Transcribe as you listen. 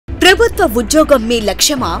ప్రభుత్వ ఉద్యోగం మీ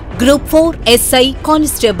లక్ష్యమా? Group 4 SI,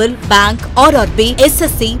 constable, bank, RRB,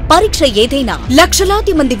 SSC పరీక్ష ఏదైనా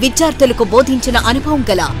లక్షలాది మంది విద్యార్థులకు బోధించిన అనుభవం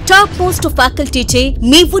గల టాప్ మోస్ట్ ఫ్యాకల్టీచే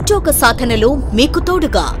మీ ఉద్యోగ సాధనలో మీకు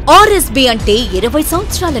తోడుగా ఆర్ఎస్బి అంటే 20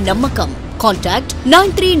 సంవత్సరాల నమ్మకం. Contact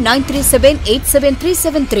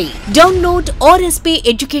 9393787373. Download RSP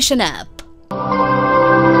Education app.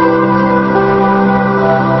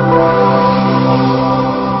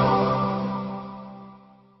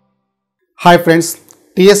 Hi friends,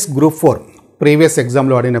 TS Group 4 previous exam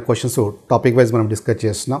lo adina questions topic wise manam discuss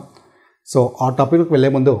chestunam. So aa topic ku velle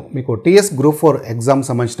mundu meeku TS Group 4 exam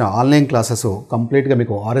sambandhina online classes complete ga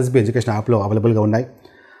meeku RSB Education app lo available ga unnai.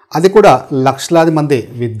 అది కూడా లక్షలాది మంది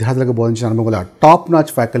విద్యార్థులకు బోధించిన అనుభవం గల top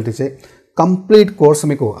notch ఫ్యాకల్టీచే complete course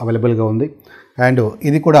మీకు అవైలబుల్గా ఉంది. అండ్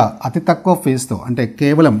ఇది కూడా అతి తక్కువ ఫీజుతో అంటే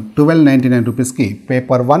కేవలం 1299 రూపీస్కి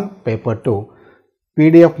పేపర్ 1, పేపర్ 2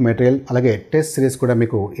 పీడిఎఫ్ మెటీరియల్ అలాగే టెస్ట్ సిరీస్ కూడా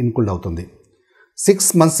మీకు ఇన్క్లూడ్ అవుతుంది. 6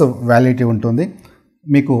 months వ్యాలిడిటీ ఉంటుంది.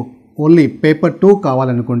 మీకు ఓన్లీ పేపర్ 2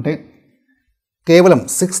 కావాలనుకుంటే కేవలం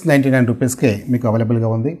 699 రూపీస్కే మీకు అవైలబుల్గా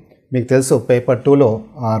ఉంది. మీకు తెలుసు పేపర్ 2లో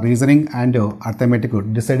reasoning and arithmetic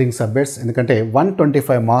deciding subjects, ఎందుకంటే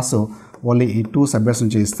 125 మార్క్స్ ఓన్లీ ఈ 2 సబ్జెక్ట్స్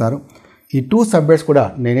నుంచి ఇస్తారు. ఈ 2 సబ్జెక్ట్స్ కూడా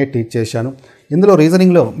నేనే టీచ్ చేశాను. ఇందులో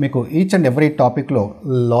రీజనింగ్లో మీకు ఈచ్ అండ్ ఎవ్రీ టాపిక్లో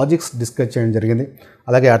లాజిక్స్ డిస్కస్ చేయడం జరిగింది.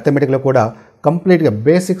 అలాగే అర్థమెటిక్లో కూడా కంప్లీట్గా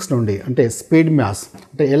బేసిక్స్ నుండి అంటే స్పీడ్ మ్యాథ్స్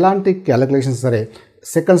అంటే ఎలాంటి క్యాలిక్యులేషన్స్ సరే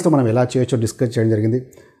సెకండ్స్లో మనం ఎలా చేయొచ్చో డిస్కస్ చేయడం జరిగింది.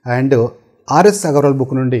 అండ్ ఆర్ఎస్ అగర్వాల్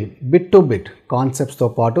బుక్ నుండి బిట్ టు బిట్ కాన్సెప్ట్స్తో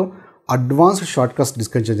పాటు అడ్వాన్స్డ్ షార్ట్ కట్స్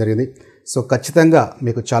డిస్కస్ చేయడం జరిగింది. సో ఖచ్చితంగా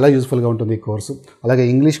మీకు చాలా యూస్ఫుల్గా ఉంటుంది ఈ కోర్సు. అలాగే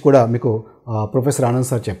ఇంగ్లీష్ కూడా మీకు ప్రొఫెసర్ ఆనంద్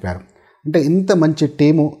సార్ చెప్పారు. అంటే ఇంత మంచి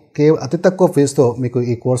టీము అతి తక్కువ ఫీజుతో మీకు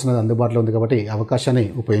ఈ కోర్సు అనేది అందుబాటులో ఉంది కాబట్టి ఈ అవకాశాన్ని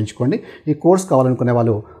ఉపయోగించుకోండి. ఈ కోర్స్ కావాలనుకునే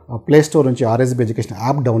వాళ్ళు ప్లేస్టోర్ నుంచి ఆర్ఎస్బి ఎడ్యుకేషన్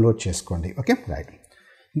యాప్ డౌన్లోడ్ చేసుకోండి. Okay, right.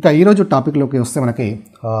 ఇంకా ఈరోజు టాపిక్లోకి వస్తే మనకి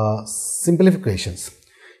సింప్లిఫికేషన్స్.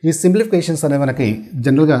 ఈ సింప్లిఫికేషన్స్ అనేవి మనకి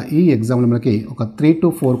జనరల్గా ఈ ఎగ్జామ్లో మనకి ఒక 3 to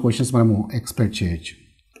 4 క్వశ్చన్స్ మనము ఎక్స్పెక్ట్ చేయొచ్చు.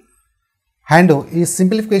 అండ్ ఈ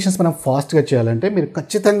సింప్లిఫికేషన్స్ మనం ఫాస్ట్గా చేయాలంటే మీరు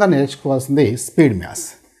ఖచ్చితంగా నేర్చుకోవాల్సింది స్పీడ్ మ్యాథ్స్.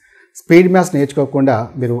 స్పీడ్ మ్యాథ్స్ నేర్చుకోకుండా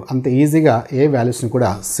మీరు అంత ఈజీగా ఏ వాల్యూస్ని కూడా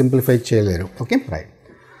సింప్లిఫై చేయలేరు. Okay, right.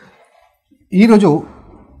 ఈరోజు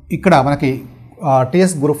ఇక్కడ మనకి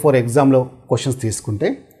టీఎస్ గ్రూప్ 4 ఎగ్జామ్లో క్వశ్చన్స్ తీసుకుంటే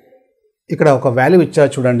ఇక్కడ ఒక వాల్యూ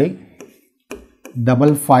ఇచ్చారు చూడండి,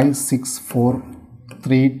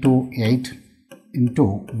 5564328 into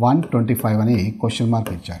 125 అని క్వశ్చన్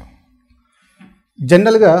మార్క్ ఇచ్చారు.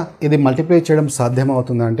 జనరల్గా ఇది మల్టిప్లై చేయడం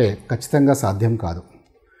సాధ్యమవుతుందంటే ఖచ్చితంగా సాధ్యం కాదు,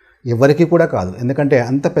 ఎవరికి కూడా కాదు. ఎందుకంటే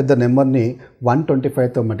అంత పెద్ద నెంబర్ని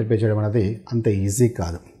 125తో మల్టిప్లై చేయడం అనేది అంత ఈజీ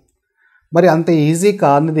కాదు. మరి అంత ఈజీ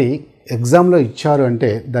కానిది ఎగ్జామ్లో ఇచ్చారు అంటే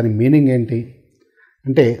దాని మీనింగ్ ఏంటి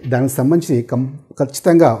అంటే దానికి సంబంధించి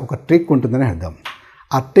ఖచ్చితంగా ఒక ట్రిక్ ఉంటుందని అర్థం.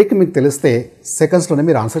 ఆ ట్రిక్ మీకు తెలిస్తే సెకండ్స్లోనే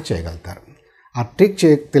మీరు ఆన్సర్ చేయగలుగుతారు. ఆ ట్రిక్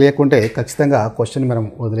తెలియకుంటే ఖచ్చితంగా ఆ క్వశ్చన్ మనం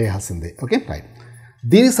వదిలేయాల్సిందే. Okay, right.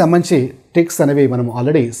 దీనికి సంబంధించి ట్రిక్స్ అనేవి మనం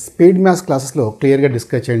ఆల్రెడీ స్పీడ్ మ్యాథ్స్ క్లాసెస్లో క్లియర్గా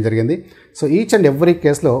డిస్కస్ చేయడం జరిగింది. సో ఈచ్ అండ్ ఎవ్రీ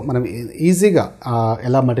కేసులో మనం ఈజీగా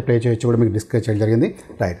ఎలా మల్టిప్లై చేయొచ్చు కూడా మీకు డిస్కస్ చేయడం జరిగింది.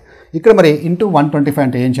 రైట్. ఇక్కడ మరి ఇంటూ 125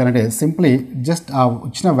 అంటే ఏం చేయాలంటే సింప్లీ జస్ట్ ఆ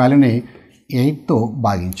వచ్చిన వాల్యూని 8తో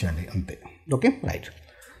భాగించండి అంతే. Okay, right.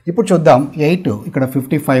 ఇప్పుడు చూద్దాం. 8 ఇక్కడ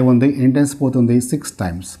 55 ఉంది, ఎన్ని టైమ్స్ పోతుంది? 6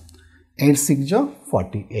 times. 8 6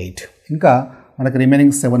 48. ఇంకా మనకు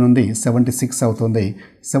రిమైనింగ్ 7 ఉంది, 76 అవుతుంది.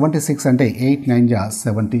 76 అంటే 8 9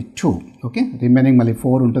 72. ఓకే, రిమైనింగ్ మళ్ళీ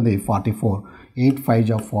 4 ఉంటుంది, 44. 8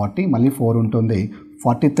 5 40, మళ్ళీ 4 ఉంటుంది,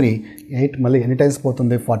 43. 8 మళ్ళీ ఎన్ని టైమ్స్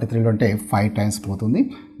పోతుంది 43లో అంటే 5 times పోతుంది.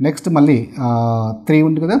 నెక్స్ట్ మళ్ళీ 3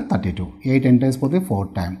 ఉంది కదా, 32. 8 ఎన్ని టైమ్స్ పోతుంది? 4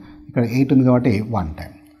 times. ఇక్కడ 8 ఉంది కాబట్టి 1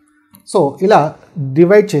 time. సో ఇలా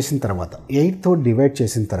డివైడ్ చేసిన తర్వాత 8తో డివైడ్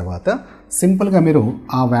చేసిన తర్వాత సింపుల్గా మీరు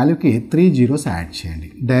ఆ వాల్యూకి 3 zeros యాడ్ చేయండి.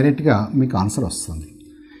 డైరెక్ట్గా మీకు ఆన్సర్ వస్తుంది.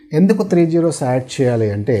 ఎందుకు 3 zeros యాడ్ చేయాలి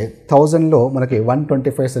అంటే 1000లో మనకి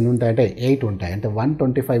 125 ఎన్ని ఉంటాయంటే 8 ఉంటాయి. అంటే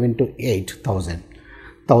 125 into 8 1000.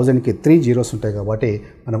 1000కి 3 zeros ఉంటాయి కాబట్టి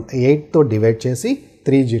మనం 8తో డివైడ్ చేసి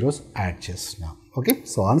 3 zeros యాడ్ చేస్తున్నాం. ఓకే,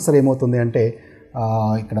 సో ఆన్సర్ ఏమవుతుంది అంటే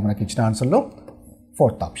ఇక్కడ మనకి ఇచ్చిన ఆన్సర్లో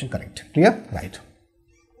 4th option correct. Clear, right.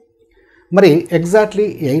 మరి ఎగ్జాక్ట్లీ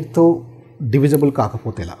 8తో డివిజబుల్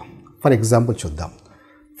కాకపోతే ఎలా? ఫర్ ఎగ్జాంపుల్ చూద్దాం.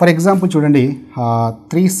 ఫర్ ఎగ్జాంపుల్ చూడండి,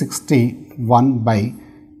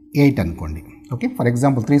 361/8 అనుకోండి. Okay, for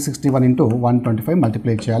example 361 into 125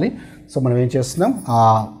 multiply చేయాలి. సో మనం ఏం చేస్తున్నాం,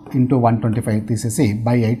 ఇంటూ 125 తీసేసి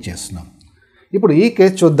by 8 చేస్తున్నాం. ఇప్పుడు ఈ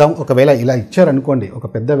కేసు చూద్దాం. ఒకవేళ ఇలా ఇచ్చారనుకోండి, ఒక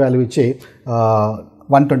పెద్ద వాల్యూ ఇచ్చి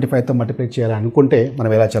 125తో మల్టిప్లై చేయాలనుకుంటే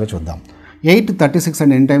మనం ఎలా చేయాలో చూద్దాం. 836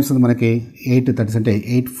 అంటే ఎన్ని టైమ్స్ ఉంది మనకి? 830 అంటే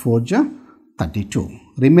 8 4 32.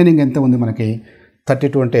 రిమైనింగ్ ఎంత ఉంది మనకి?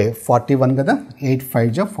 32 అంటే 41 కదా, 8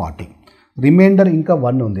 5 40. రిమైండర్ ఇంకా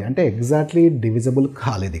 1 ఉంది, అంటే ఎగ్జాక్ట్లీ డివిజిబుల్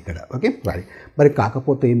కాలేదు ఇక్కడ. Okay right. మరి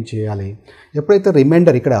కాకపోతే ఏం చేయాలి? ఎప్పుడైతే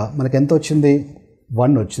రిమైండర్ ఇక్కడ మనకి ఎంత వచ్చింది,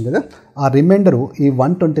 1 వచ్చింది కదా, ఆ రిమైండరు ఈ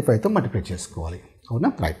 125తో మల్టిప్లై చేసుకోవాలి. అవునా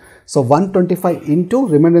రైట్. సో 125 ఇంటూ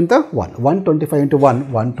రిమైండర్ ఎంత 1, 125 ఇంటూ 1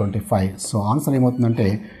 125. సో ఆన్సర్ ఏమవుతుందంటే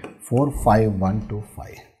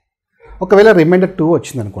 45125. ఒకవేళ రిమైండర్ 2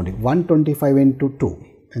 వచ్చింది అనుకోండి, 125 ఇంటూ 2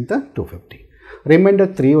 ఎంత 250. రిమైండర్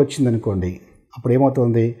 3 వచ్చింది అనుకోండి, అప్పుడు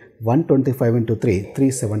ఏమవుతుంది 125 ఇంటూ 3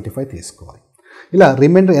 375 తీసుకోవాలి. ఇలా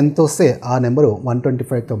రిమైండర్ ఎంత వస్తే ఆ నెంబరు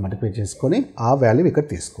 125తో మల్టిప్లై చేసుకొని ఆ వాల్యూ ఇక్కడ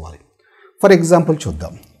తీసుకోవాలి. ఫర్ ఎగ్జాంపుల్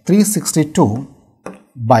చూద్దాం,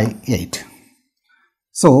 362/8.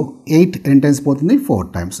 సో 8 ఎన్ని టైమ్స్ పోతుంది, 4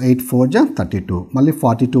 టైమ్స్. 8 4 జా 32, మళ్ళీ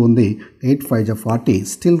 42 ఉంది, 8 5 జా 40,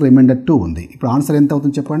 స్టిల్ రిమైండర్ 2 ఉంది. ఇప్పుడు ఆన్సర్ ఎంత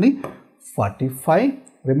అవుతుంది చెప్పండి, 45.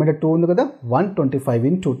 రిమైండర్ 2 ఉంది కదా, 125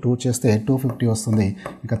 ఇంటూ 2 చేస్తే 250 వస్తుంది.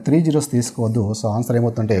 ఇంకా 3 zeros తీసుకోవద్దు. సో ఆన్సర్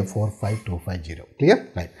ఏమవుతుందంటే 45250. Clear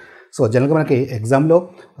right. సో జనరల్గా మనకి ఎగ్జామ్లో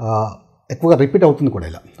ఎక్కువగా రిపీట్ అవుతుంది కూడా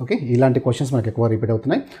ఇలా. ఓకే, ఇలాంటి క్వశ్చన్స్ మనకి ఎక్కువ రిపీట్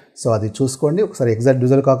అవుతున్నాయి. సో అది చూసుకోండి ఒకసారి. ఎగ్జాక్ట్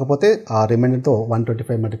డివిజన్ కాకపోతే ఆ రిమైండర్తో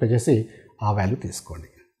 125 మల్టిప్లై చేసి ఆ వాల్యూ తీసుకోండి.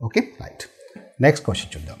 Okay right. నెక్స్ట్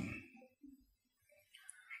క్వశ్చన్ చూద్దాం.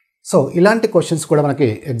 సో ఇలాంటి క్వశ్చన్స్ కూడా మనకి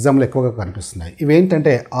ఎగ్జామ్లో ఎక్కువగా కనిపిస్తున్నాయి.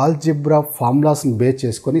 ఇవేంటంటే ఆల్జిబ్రా ఫార్ములాస్ని బేస్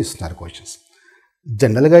చేసుకొని ఇస్తున్నారు క్వశ్చన్స్.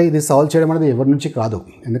 జనరల్గా ఇది సాల్వ్ చేయడం అనేది ఎవరి నుంచి కాదు,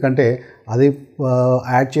 ఎందుకంటే అది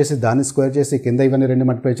యాడ్ చేసి దాన్ని స్క్వేర్ చేసి కింద ఇవన్నీ 2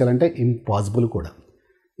 మల్టిప్లై చేయాలంటే ఇంపాసిబుల్ కూడా.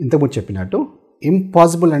 ఇంతకుముందు చెప్పినట్టు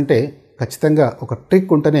ఇంపాసిబుల్ అంటే ఖచ్చితంగా ఒక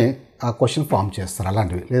ట్రిక్ ఉంటేనే ఆ క్వశ్చన్ ఫామ్ చేస్తారు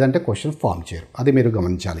అలాంటివి, లేదంటే క్వశ్చన్ ఫామ్ చేయరు. అది మీరు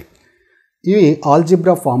గమనించాలి. ఇవి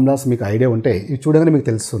ఆల్జిబ్రా ఫార్ములాస్ మీకు ఐడియా ఉంటే ఇవి చూడగానే మీకు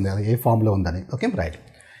తెలుస్తుంది అది ఏ ఫామ్లో ఉందని. Okay right.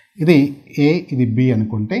 ఇది ఏ, ఇది బి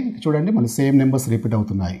అనుకుంటే చూడండి మళ్ళీ సేమ్ నెంబర్స్ రిపీట్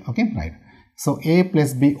అవుతున్నాయి. Okay right. సో ఏ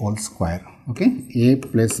plus B whole square. Okay, ఏ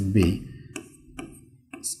plus B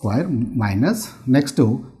square minus next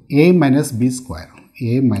ఏ మైనస్ బి స్క్వేర్,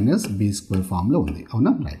 ఏ మైనస్ బి స్క్వేర్ ఫామ్లో ఉంది.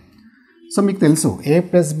 అవునా రైట్. సో మీకు తెలుసు ఏ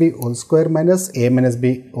plus B whole square minus A minus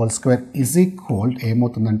B whole square is equal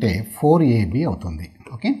ఏమవుతుందంటే 4ab అవుతుంది.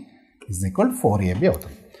 Okay, is equal 4ab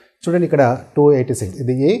అవుతుంది. చూడండి ఇక్కడ 286,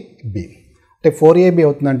 ఇది ఏ బి అంటే 4ab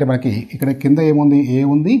అవుతుందంటే మనకి ఇక్కడ కింద ఏముంది, ఏ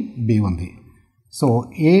ఉంది బి ఉంది. సో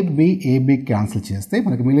ఏబి క్యాన్సిల్ చేస్తే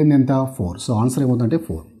మనకి మిగిలింది ఎంత 4. సో ఆన్సర్ ఏమవుతుందంటే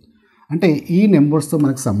 4. అంటే ఈ నెంబర్స్తో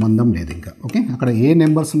మనకు సంబంధం లేదు ఇంకా. ఓకే, అక్కడ ఏ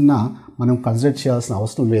నెంబర్స్ ఉన్నా మనం కన్సిడర్ చేయాల్సిన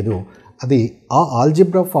అవసరం లేదు. అది ఆ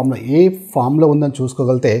ఆల్జిబ్రా ఫామ్లో ఏ ఫామ్లో ఉందని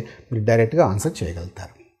చూసుకోగలిగితే మీరు డైరెక్ట్గా ఆన్సర్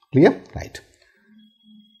చేయగలుగుతారు. Clear right.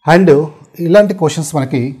 అండ్ ఇలాంటి క్వశ్చన్స్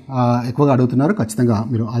మనకి ఎక్కువగా అడుగుతున్నారు. ఖచ్చితంగా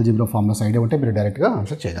మీరు ఆల్జిబ్రా ఫార్ములాస్ ఐడియా ఉంటే మీరు డైరెక్ట్గా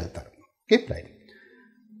ఆన్సర్ చేయగలుగుతారు. Okay right.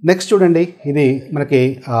 నెక్స్ట్ చూడండి, ఇది మనకి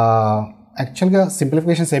యాక్చువల్గా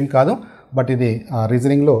సింప్లిఫికేషన్స్ ఏం కాదు, బట్ ఇది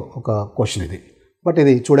రీజనింగ్లో ఒక క్వశ్చన్ ఇది. బట్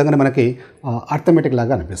ఇది చూడగానే మనకి అర్థమెటిక్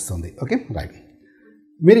లాగా అనిపిస్తుంది. Okay right.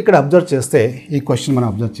 మీరు ఇక్కడ అబ్జర్వ్ చేస్తే ఈ క్వశ్చన్ మనం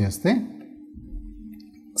అబ్జర్వ్ చేస్తే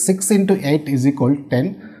 6 into 8 is equal 10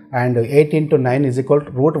 and 8 into 9 is equal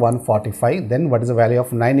root 145. Then what is the value of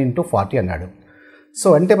 9 into 40 అన్నాడు. సో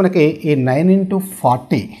అంటే మనకి ఈ 9 into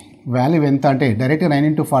 40 వాల్యూ ఎంత అంటే డైరెక్ట్గా 9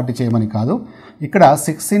 into 40 చేయమని కాదు. ఇక్కడ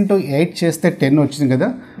 6 into 8 చేస్తే 10 వచ్చింది కదా,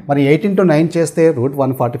 మరి 8 into 9 చేస్తే root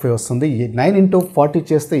 145 వస్తుంది. 9 into 40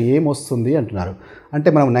 చేస్తే ఏం వస్తుంది అంటున్నారు. అంటే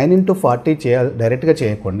మనం 9 into 40 డైరెక్ట్గా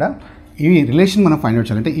చేయకుండా ఈ రిలేషన్ మనం ఫైండ్ అవుట్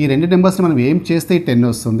చేయాలి. అంటే ఈ రెండు నెంబర్స్ని మనం ఏం చేస్తే 10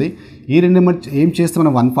 వస్తుంది, ఈ రెండు నెంబర్స్ ఏం చేస్తే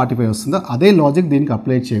మనం 145 వస్తుందో అదే లాజిక్ దీనికి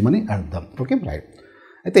అప్లై చేయమని అర్థం. Okay right.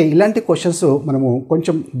 అయితే ఇలాంటి క్వశ్చన్స్ మనము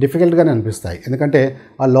కొంచెం డిఫికల్ట్గానే అనిపిస్తాయి, ఎందుకంటే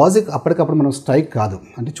ఆ లాజిక్ అప్పటికప్పుడు మనం స్ట్రైక్ కాదు.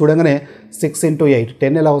 అంటే చూడగానే 6 into 8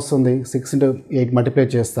 10 ఎలా వస్తుంది, 6 into 8 మల్టిప్లై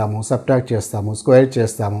చేస్తాము, సబ్ట్రాక్ట్ చేస్తాము, స్క్వేర్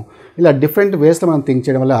చేస్తాము. ఇలా డిఫరెంట్ వేస్లో మనం థింక్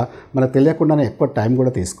చేయడం వల్ల మనకు తెలియకుండానే ఎక్కువ టైం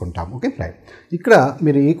కూడా తీసుకుంటాం. Okay right. ఇక్కడ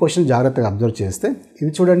మీరు ఈ క్వశ్చన్ జాగ్రత్తగా అబ్జర్వ్ చేస్తే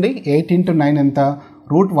ఇది చూడండి, 8 into 9 ఎంత,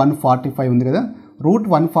 root 145 ఉంది కదా. root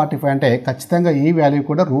 145 అంటే ఖచ్చితంగా ఈ వాల్యూ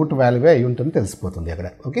కూడా రూట్ వాల్యూవే అయి ఉంటుంది తెలిసిపోతుంది అక్కడ.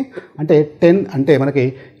 ఓకే, అంటే 10 అంటే మనకి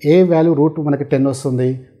ఏ వాల్యూ రూట్ మనకి 10 వస్తుంది,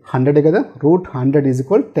 100 కదా. root 100 is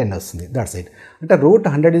equal 10 వస్తుంది. That's it. అంటే root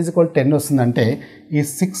 100 is equal 10 వస్తుందంటే ఈ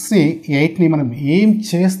 6ని 8ని మనం ఏం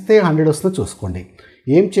చేస్తే 100 వస్తుందో చూసుకోండి.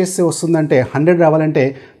 ఏం చేస్తే వస్తుందంటే 100 రావాలంటే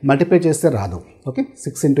మల్టిప్లై చేస్తే రాదు. ఓకే,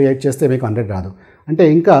 6 into 8 చేస్తే మీకు 100 రాదు. అంటే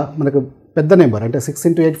ఇంకా మనకు పెద్ద నెంబర్ అంటే 6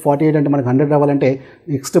 into 8 48 అంటే మనకు 100 రావాలంటే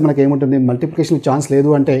నెక్స్ట్ మనకి ఏముంటుంది, మల్టిప్లికేషన్ ఛాన్స్ లేదు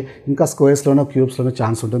అంటే ఇంకా స్క్వేర్స్లోనో క్యూబ్స్లోనో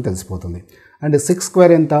ఛాన్స్ ఉంటుంది తెలిసిపోతుంది. అండ్ 6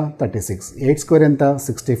 స్క్వేర్ ఎంత 36, 8 స్క్వేర్ ఎంత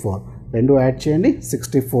 64, రెండు యాడ్ చేయండి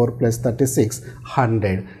 64 + 36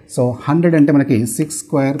 100. సో 100 అంటే మనకి 6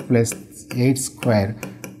 స్క్వేర్ + 8 స్క్వేర్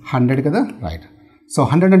 100 కదా రైట్. సో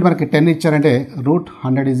 100 అంటే మనకి 10 ఇచ్చారంటే root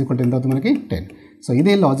 100 is equal to ఎంత అవుతుంది మనకి 10. సో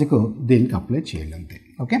ఇదే లాజిక్ దీనికి అప్లై చేయండి అంతే.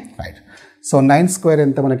 Okay right. సో 9 స్క్వేర్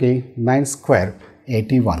ఎంత మనకి, 9 స్క్వేర్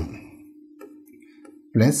 81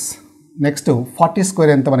 + నెక్స్ట్ 40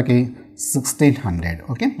 స్క్వేర్ ఎంత మనకి 1600.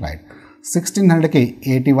 Okay right. 1600కి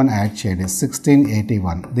 81 యాడ్ చేయండి,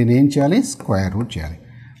 1681. దీన్ని ఏం చేయాలి, స్క్వేర్ రూట్ చేయాలి.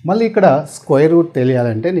 మళ్ళీ ఇక్కడ స్క్వేర్ రూట్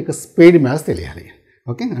తెలియాలంటే నీకు స్పీడ్ మ్యాథ్స్ తెలియాలి.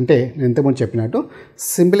 ఓకే, అంటే నేను ఇంతకుముందు చెప్పినట్టు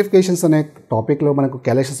సింప్లిఫికేషన్స్ అనే టాపిక్లో మనకు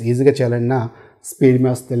క్యాలిక్యులేషన్స్ ఈజీగా చేయాలన్నా స్పీడ్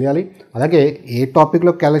మ్యాథ్స్ తెలియాలి. అలాగే ఏ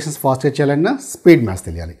టాపిక్లో క్యాలిక్యులేషన్స్ ఫాస్ట్గా చేయాలన్నా స్పీడ్ మ్యాథ్స్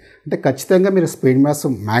తెలియాలి. అంటే ఖచ్చితంగా మీరు స్పీడ్ మ్యాథ్స్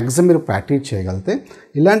మ్యాక్సిమం మీరు ప్రాక్టీస్ చేయగలిగితే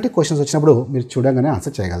ఇలాంటి క్వశ్చన్స్ వచ్చినప్పుడు మీరు చూడగానే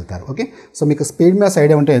ఆన్సర్ చేయగలుగుతారు. ఓకే, సో మీకు స్పీడ్ మ్యాథ్స్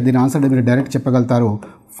ఐడియా ఉంటే దీని ఆన్సర్ మీరు డైరెక్ట్ చెప్పగలుగుతారు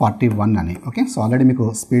 41 అని. ఓకే, సో ఆల్రెడీ మీకు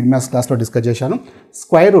స్పీడ్ మ్యాథ్స్ క్లాస్లో డిస్కస్ చేశాను.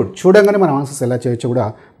 స్క్వేర్ రూట్ చూడంగానే మనం ఆన్సర్స్ ఎలా చేయొచ్చో కూడా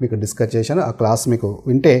మీకు డిస్కస్ చేశాను. ఆ క్లాస్ మీకు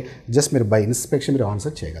వింటే జస్ట్ మీరు బై ఇన్స్పెక్షన్ మీరు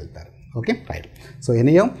ఆన్సర్ చేయగలుగుతారు. Okay right. సో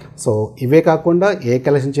ఎనీయో, సో ఇవే కాకుండా ఏ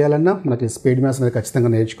క్యాలిక్యులేషన్ చేయాలన్నా మనకి స్పీడ్ మ్యాథ్స్ అనేది ఖచ్చితంగా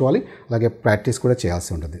నేర్చుకోవాలి. అలాగే ప్రాక్టీస్ కూడా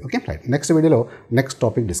చేయాల్సి ఉంటుంది. Okay right. నెక్స్ట్ వీడియోలో నెక్స్ట్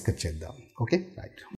టాపిక్ డిస్కస్ చేద్దాం. Okay right.